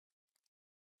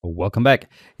Welcome back.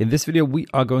 In this video, we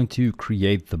are going to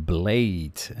create the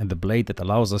blade, and the blade that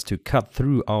allows us to cut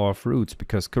through our fruits,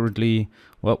 because currently,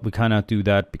 well, we cannot do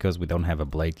that because we don't have a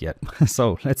blade yet.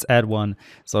 So let's add one.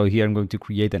 So here I'm going to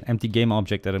create an empty game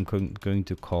object that I'm going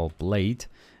to call blade,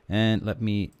 and let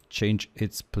me change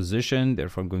its position.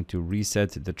 Therefore, I'm going to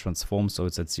reset the transform so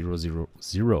it's at 0, 0,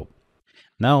 0.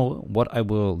 Now, what I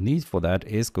will need for that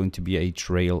is going to be a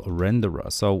trail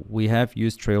renderer. So we have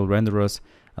used trail renderers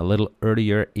a little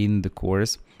earlier in the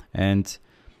course, and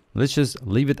let's just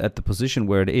leave it at the position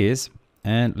where it is,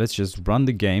 and let's just run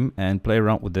the game and play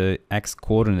around with the X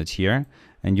coordinate here.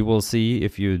 And you will see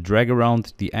if you drag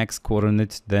around the X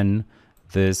coordinate, then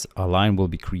this line will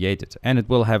be created, and it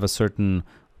will have a certain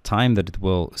time that it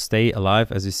will stay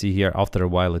alive. As you see here, after a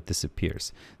while it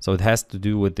disappears. So it has to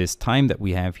do with this time that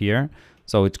we have here.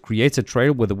 So it creates a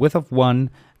trail with a width of 1,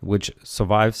 which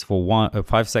survives for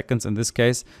 5 seconds in this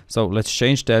case. So let's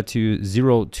change that to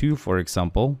 0.2, for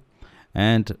example,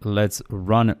 and let's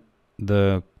run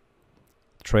the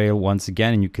trail once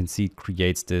again, and you can see it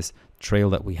creates this trail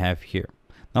that we have here.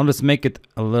 Now let's make it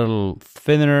a little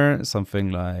thinner,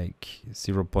 something like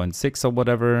 0.6 or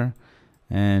whatever.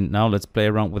 And now let's play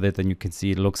around with it, and you can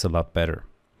see it looks a lot better.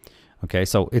 Okay,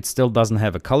 so it still doesn't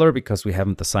have a color because we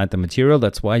haven't assigned the material.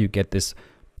 That's why you get this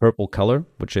purple color,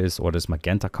 which is, or this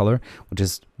magenta color, which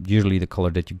is usually the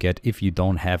color that you get if you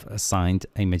don't have assigned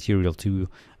a material to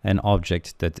an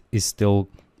object that is still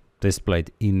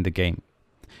displayed in the game.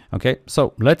 Okay,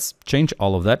 so let's change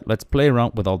all of that. Let's play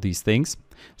around with all these things.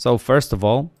 So first of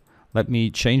all, let me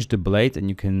change the blade, and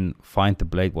you can find the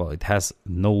blade. Well, it has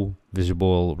no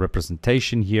visible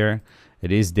representation here.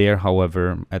 It is there,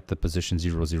 however, at the position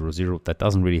 0, 0, 0. That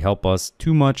doesn't really help us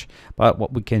too much. But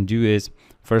what we can do is,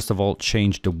 first of all,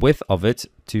 change the width of it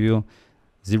to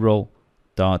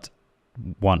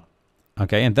 0.1.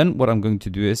 Okay, and then what I'm going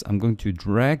to do is I'm going to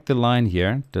drag the line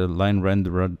here, the line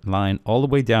renderer line, all the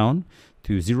way down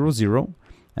to 0, 0.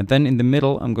 And then in the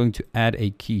middle, I'm going to add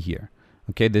a key here.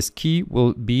 Okay, this key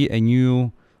will be a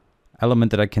new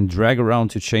element that I can drag around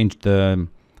to change the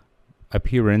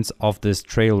appearance of this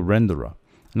trail renderer.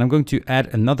 And I'm going to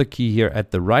add another key here at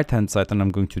the right hand side, and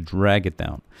I'm going to drag it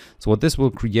down. So what this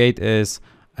will create is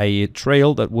a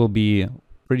trail that will be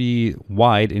pretty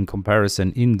wide in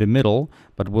comparison in the middle,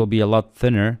 but will be a lot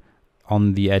thinner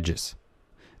on the edges.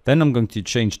 Then I'm going to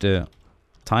change the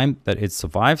time that it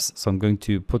survives. So I'm going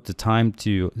to put the time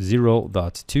to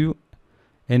 0.2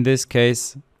 in this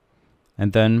case.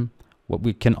 And then what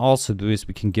we can also do is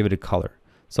we can give it a color.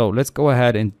 So let's go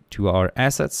ahead into our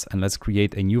assets, and let's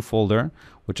create a new folder,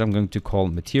 which I'm going to call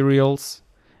materials.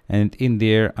 And in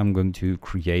there, I'm going to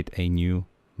create a new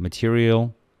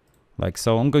material like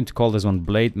so. I'm going to call this one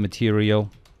blade material.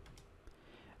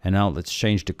 And now let's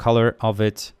change the color of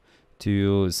it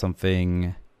to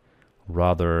something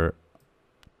rather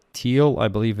teal, I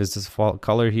believe is this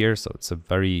color here. So it's a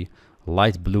very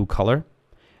light blue color.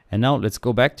 And now let's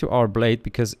go back to our blade,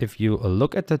 because if you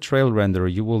look at the trail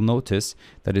renderer, you will notice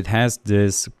that it has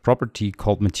this property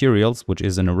called materials, which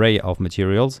is an array of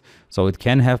materials. So it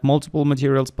can have multiple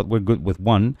materials, but we're good with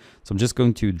one. So I'm just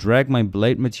going to drag my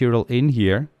blade material in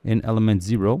here in element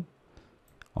 0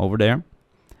 over there.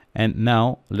 And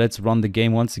now let's run the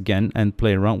game once again and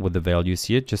play around with the values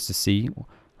here just to see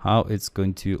how it's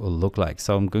going to look like.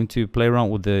 So I'm going to play around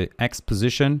with the X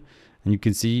position. And you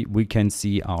can see, we can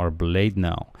see our blade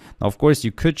now. Now, of course,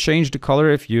 you could change the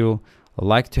color if you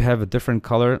like to have a different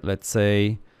color. Let's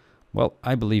say, well,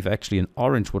 I believe actually an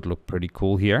orange would look pretty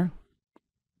cool here.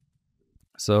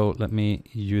 So let me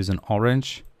use an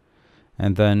orange.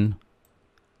 And then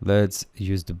let's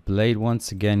use the blade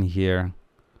once again here.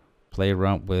 Play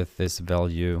around with this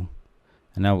value.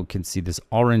 And now we can see this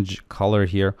orange color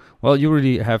here. Well, you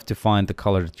really have to find the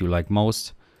color that you like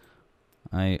most.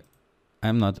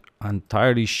 I'm not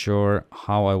entirely sure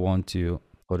how I want to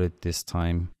put it this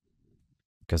time,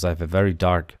 because I have a very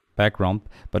dark background,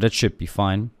 but it should be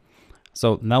fine.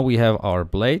 So now we have our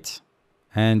blade,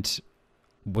 and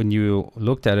when you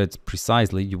looked at it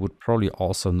precisely, you would probably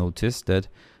also notice that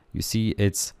you see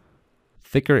it's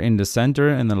thicker in the center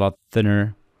and a lot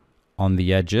thinner on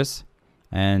the edges,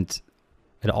 and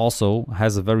it also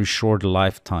has a very short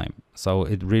lifetime. So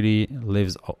it really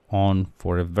lives on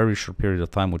for a very short period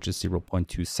of time, which is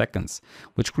 0.2 seconds,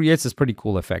 which creates this pretty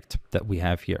cool effect that we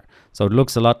have here. So it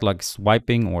looks a lot like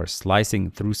swiping or slicing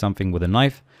through something with a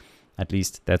knife. At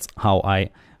least that's how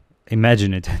I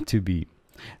imagine it to be.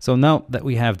 So now that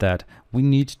we have that, we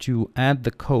need to add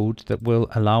the code that will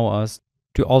allow us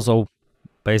to also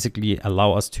basically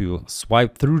allow us to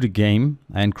swipe through the game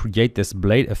and create this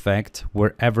blade effect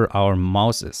wherever our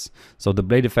mouse is. So the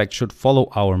blade effect should follow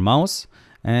our mouse,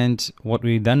 And what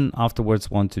we then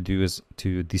afterwards want to do is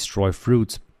to destroy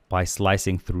fruits by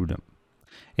slicing through them.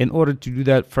 In order to do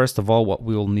that, first of all, what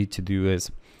we will need to do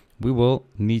is we will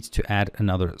need to add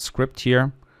another script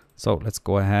here. So let's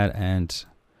go ahead and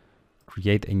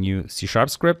create a new C#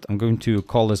 script. I'm going to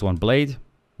call this one Blade,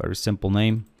 very simple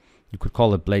name. You could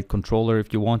call it Blade Controller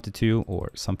if you wanted to,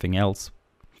 or something else.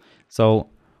 So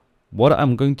what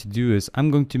I'm going to do is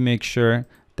I'm going to make sure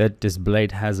that this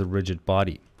blade has a rigid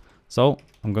body. So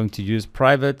I'm going to use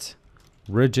private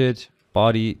rigid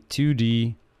body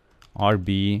 2D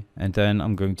RB, and then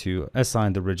I'm going to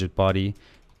assign the rigid body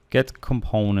get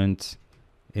component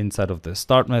inside of the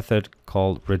start method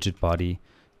called rigid body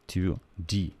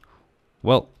 2D.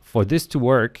 Well, for this to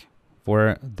work,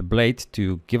 for the blade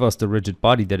to give us the rigid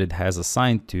body that it has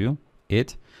assigned to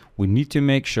it, we need to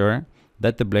make sure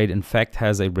that the blade in fact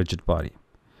has a rigid body.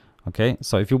 Okay,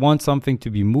 so if you want something to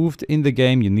be moved in the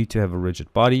game, you need to have a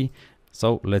rigid body.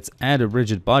 So let's add a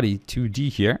rigid body 2D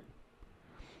here.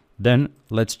 Then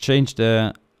let's change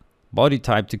the body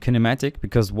type to kinematic,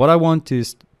 because what I want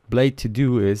this blade to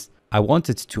do is I want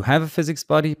it to have a physics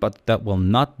body, but that will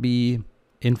not be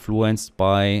influenced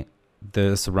by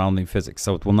the surrounding physics.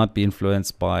 So it will not be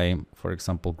influenced by, for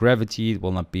example, gravity. It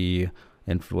will not be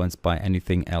influenced by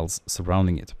anything else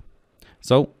surrounding it.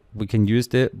 So we can use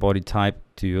the body type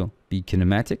to be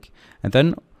kinematic. And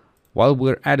then while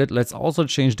we're at it, let's also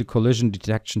change the collision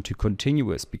detection to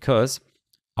continuous, because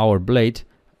our blade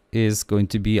is going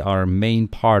to be our main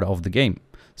part of the game.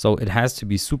 So it has to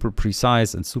be super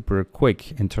precise and super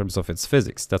quick in terms of its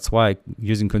physics. That's why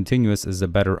using continuous is a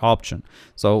better option.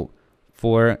 So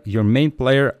for your main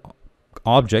player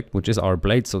object, which is our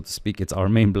blade, so to speak, it's our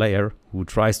main player who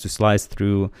tries to slice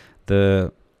through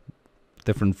the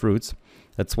different fruits.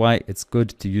 That's why it's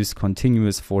good to use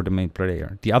continuous for the main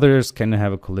player. The others can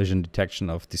have a collision detection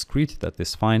of discrete, that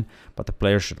is fine, but the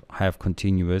player should have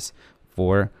continuous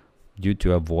for you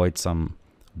to avoid some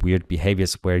weird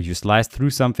behaviors where you slice through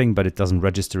something but it doesn't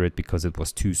register it because it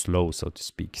was too slow, so to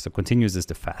speak. So continuous is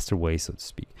the faster way, so to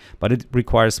speak, but it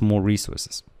requires more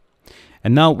resources.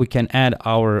 And now we can add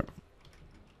our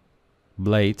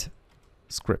blade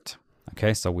script.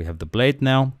 Okay, so we have the blade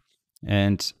now,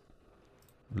 and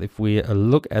if we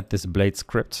look at this blade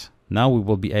script, now we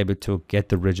will be able to get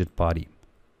the rigid body.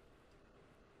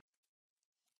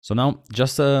 So now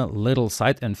just a little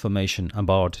side information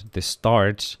about the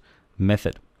start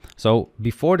method. So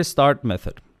before the start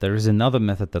method, there is another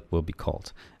method that will be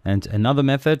called. And another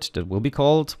method that will be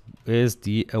called is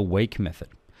the awake method.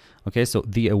 Okay, so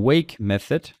the awake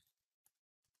method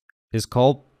is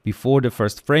called before the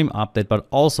first frame update, but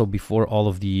also before all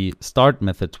of the start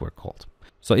methods were called.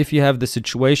 So if you have the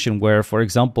situation where, for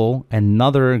example,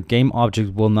 another game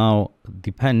object will now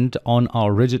depend on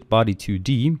our rigid body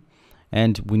 2D,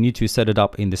 and we need to set it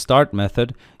up in the start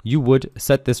method, you would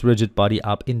set this rigid body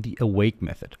up in the awake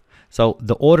method. So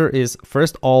the order is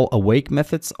first all awake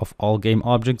methods of all game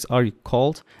objects are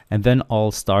called, and then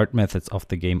all start methods of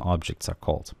the game objects are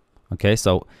called. Okay,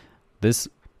 so this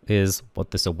is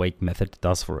what this awake method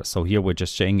does for us. So here we're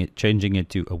just changing it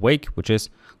to awake, which is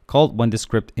called when the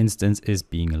script instance is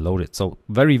being loaded. So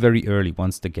very, very early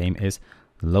once the game is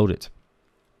loaded.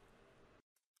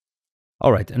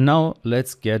 All right, and now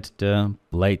let's get the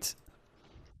blade.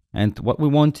 And what we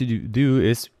want to do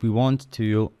is we want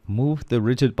to move the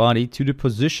rigid body to the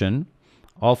position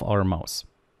of our mouse.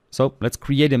 So let's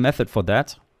create a method for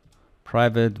that.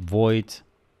 Private void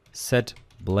set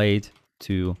blade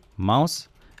to mouse.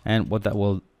 And what that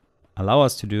will allow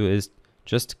us to do is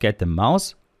just get the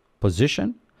mouse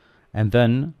position and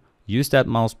then use that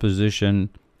mouse position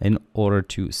in order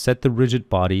to set the rigid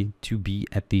body to be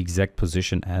at the exact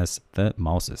position as the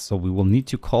mouse is. So we will need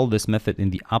to call this method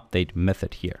in the update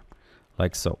method here,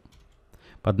 like so.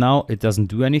 But now it doesn't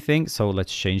do anything, so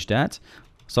let's change that.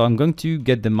 So I'm going to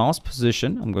get the mouse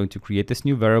position. I'm going to create this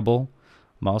new variable,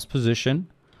 mouse position,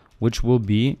 which will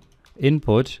be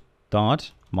input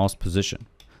dot mouse position.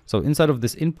 So inside of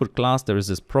this input class, there is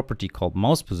this property called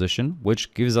mouse position,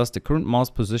 which gives us the current mouse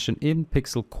position in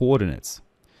pixel coordinates.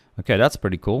 Okay, that's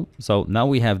pretty cool. So now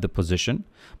we have the position,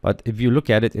 but if you look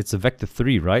at it, it's a vector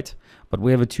 3, right? But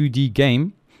we have a 2D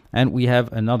game and we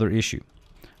have another issue.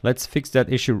 Let's fix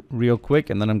that issue real quick,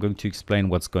 and then I'm going to explain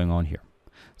what's going on here.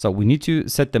 So we need to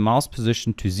set the mouse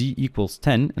position to z equals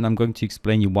 10, and I'm going to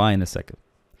explain you why in a second.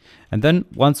 And then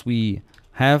once we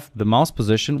have the mouse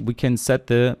position, we can set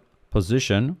the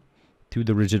position to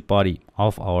the rigid body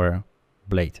of our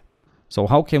blade. So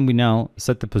how can we now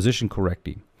set the position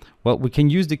correctly? Well, we can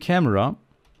use the camera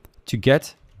to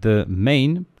get the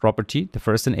main property, the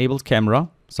first enabled camera.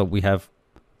 So we have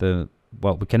the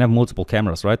well, we can have multiple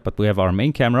cameras, right? But we have our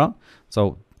main camera.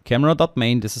 So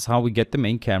camera.main, this is how we get the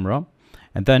main camera.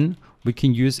 And then we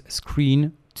can use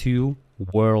screen to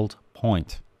world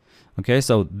point. Okay,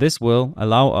 so this will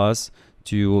allow us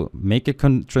to make a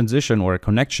transition or a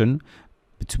connection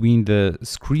between the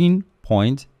screen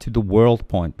point to the world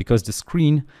point, because the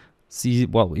screen sees,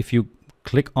 well, if you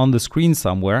click on the screen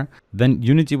somewhere, then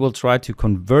Unity will try to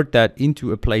convert that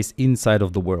into a place inside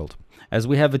of the world. As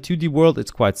we have a 2D world,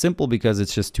 it's quite simple because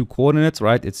it's just two coordinates,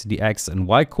 right? It's the X and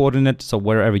Y coordinate. So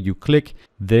wherever you click,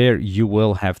 there you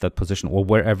will have that position, or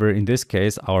wherever in this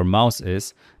case our mouse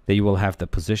is, there you will have that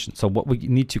position. So what we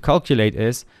need to calculate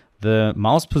is the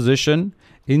mouse position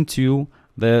into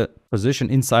the position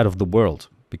inside of the world,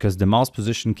 because the mouse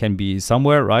position can be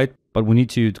somewhere, right? But we need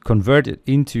to convert it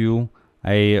into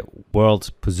a world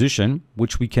position,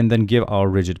 which we can then give our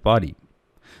rigid body.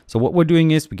 So what we're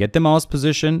doing is we get the mouse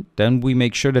position, then we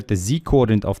make sure that the Z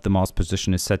coordinate of the mouse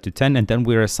position is set to 10, and then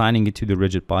we're assigning it to the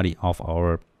rigid body of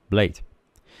our blade.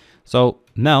 So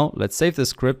now let's save the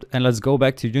script and let's go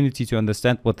back to Unity to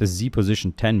understand what the Z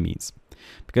position 10 means.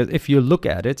 Because if you look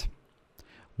at it,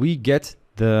 we get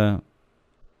the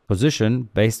position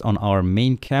based on our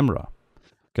main camera,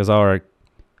 because our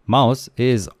mouse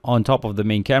is on top of the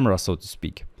main camera, so to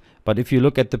speak. But if you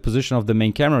look at the position of the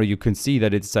main camera, you can see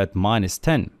that it's at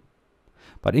 -10.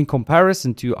 But in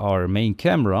comparison to our main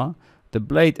camera, the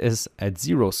blade is at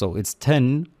 0, so it's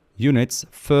 10 units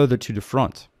further to the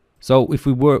front. So if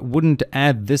we wouldn't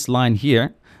add this line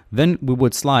here, then we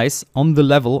would slice on the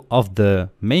level of the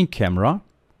main camera.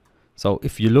 So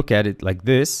if you look at it like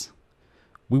this,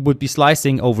 we would be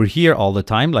slicing over here all the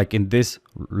time, like in this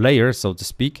layer, so to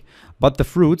speak. But the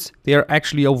fruits, they are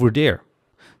actually over there.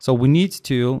 So we need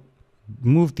to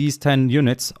move these 10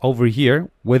 units over here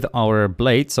with our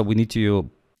blade. So we need to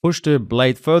push the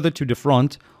blade further to the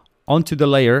front onto the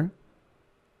layer.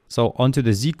 So onto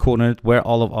the Z coordinate where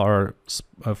all of our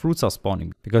fruits are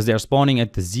spawning, because they are spawning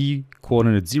at the Z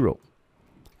coordinate 0.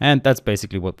 And that's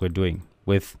basically what we're doing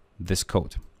with this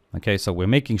code. Okay, so we're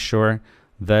making sure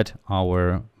that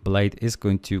our blade is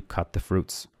going to cut the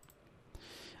fruits.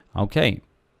 Okay.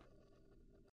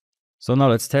 So now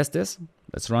let's test this.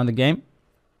 Let's run the game.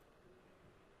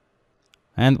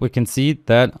 And we can see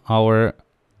that our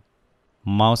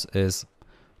mouse is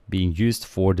being used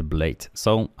for the blade.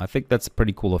 So I think that's a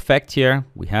pretty cool effect here.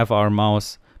 We have our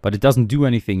mouse, but it doesn't do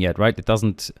anything yet, right? It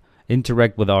doesn't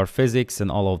interact with our physics and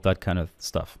all of that kind of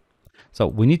stuff. So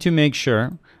we need to make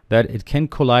sure that it can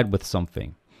collide with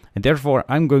something. And therefore,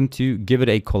 I'm going to give it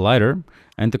a collider.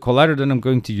 And the collider that I'm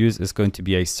going to use is going to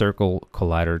be a Circle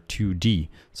Collider 2D.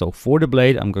 So for the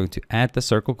blade, I'm going to add the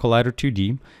Circle Collider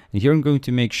 2D. And here I'm going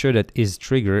to make sure that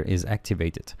isTrigger is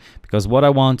activated. Because what I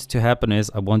want to happen is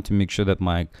I want to make sure that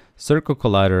my Circle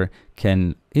Collider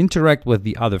can interact with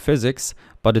the other physics,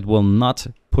 but it will not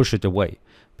push it away.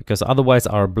 Because otherwise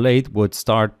our blade would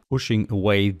start pushing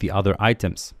away the other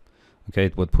items. Okay,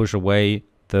 it would push away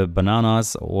the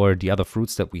bananas or the other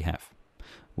fruits that we have.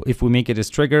 If we make it as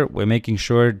trigger, we're making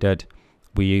sure that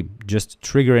we just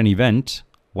trigger an event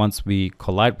once we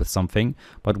collide with something,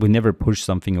 but we never push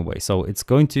something away. So it's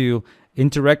going to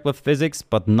interact with physics,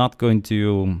 but not going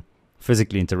to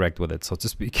physically interact with it, so to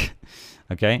speak.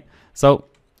 Okay, so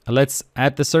let's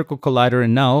add the Circle Collider,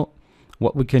 and now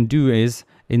what we can do is,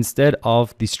 instead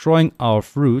of destroying our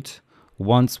fruit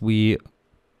once we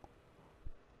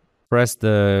press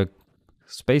the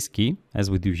space key, as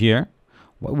we do here,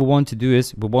 what we want to do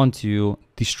is we want to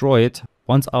destroy it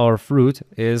once our fruit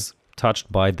is touched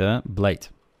by the blade.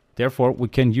 Therefore, we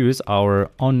can use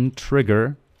our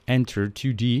onTrigger enter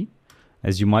 2D,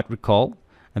 as you might recall,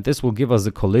 and this will give us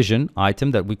a collision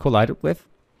item that we collided with,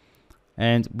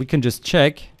 and we can just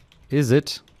check, is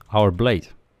it our blade?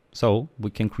 So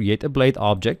we can create a blade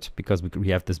object, because we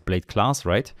have this blade class,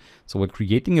 right? So we're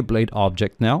creating a blade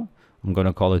object now. I'm going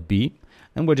to call it B.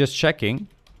 And we're just checking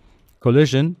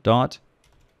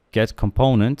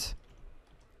collision.getComponent.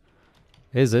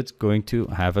 Is it going to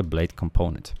have a blade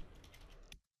component?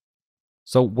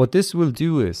 So what this will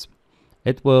do is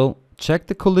it will check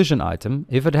the collision item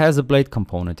if it has a blade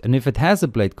component. And if it has a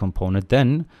blade component,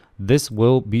 then this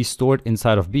will be stored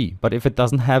inside of B. But if it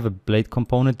doesn't have a blade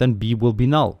component, then B will be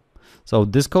null. So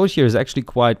this code here is actually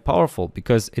quite powerful,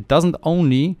 because it doesn't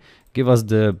only give us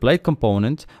the blade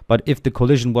component, but if the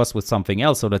collision was with something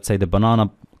else, so let's say the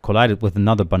banana collided with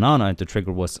another banana and the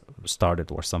trigger was started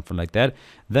or something like that,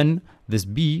 then this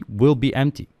B will be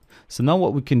empty. So now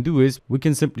what we can do is we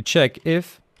can simply check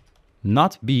if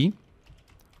not B,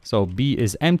 so B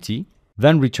is empty,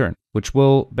 then return, which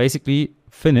will basically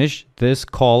finish this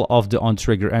call of the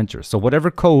onTrigger enter. So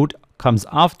whatever code comes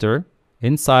after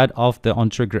inside of the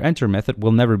onTriggerEnter method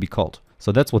will never be called.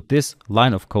 So that's what this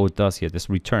line of code does here, this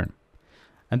return.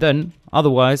 And then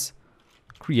otherwise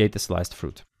create the sliced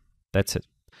fruit. That's it.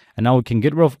 And now we can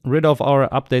get rid of our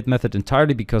update method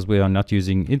entirely because we are not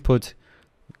using input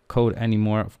code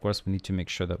anymore. Of course, we need to make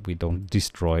sure that we don't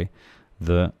destroy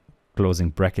the closing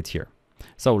bracket here.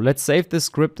 So let's save this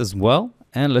script as well.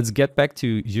 And let's get back to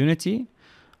Unity.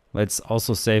 Let's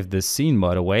also save this scene,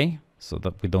 by the way, so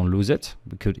that we don't lose it.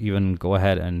 We could even go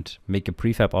ahead and make a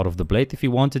prefab out of the blade if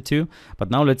you wanted to. But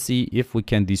now let's see if we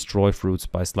can destroy fruits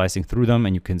by slicing through them.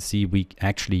 And you can see we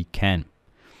actually can.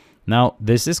 Now,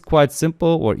 this is quite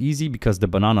simple or easy because the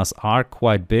bananas are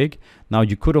quite big. Now,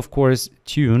 you could, of course,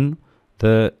 tune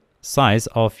the size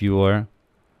of your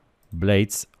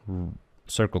blade's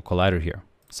circle collider here.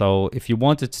 So if you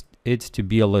wanted it to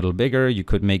be a little bigger, you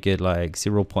could make it like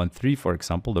 0.3, for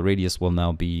example. The radius will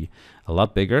now be a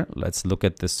lot bigger. Let's look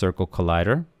at the circle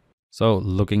collider. So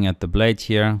looking at the blade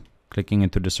here, clicking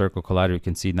into the circle collider, you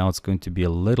can see now it's going to be a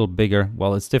little bigger.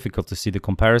 Well, it's difficult to see the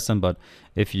comparison, but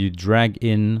if you drag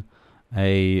in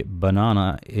a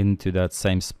banana into that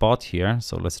same spot here,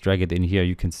 so let's drag it in here,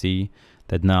 you can see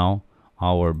that now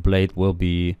our blade will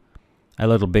be a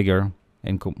little bigger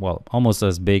and well, almost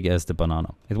as big as the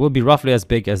banana. It will be roughly as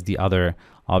big as the other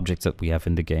objects that we have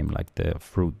in the game, like the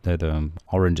fruit, the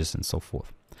oranges and so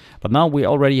forth. But now we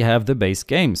already have the base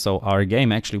game, so our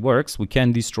game actually works. We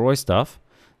can destroy stuff,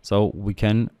 so we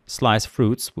can slice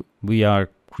fruits. We are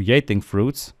creating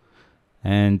fruits,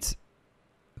 and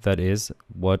that is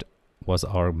what was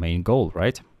our main goal,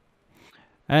 right?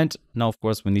 And now, of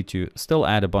course, we need to still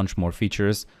add a bunch more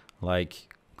features,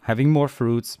 like having more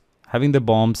fruits, having the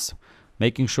bombs,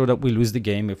 making sure that we lose the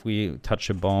game if we touch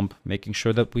a bomb, making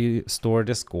sure that we store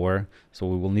the score, so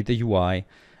we will need the UI.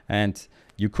 And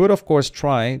you could, of course,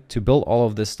 try to build all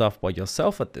of this stuff by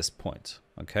yourself at this point.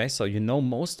 Okay, so you know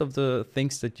most of the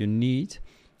things that you need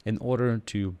in order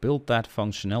to build that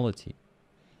functionality.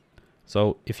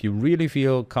 So if you really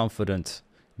feel confident,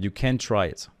 you can try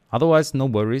it. Otherwise, no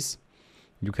worries.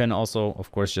 You can also,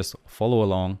 of course, just follow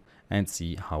along and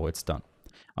see how it's done.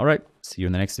 All right, see you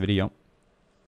in the next video.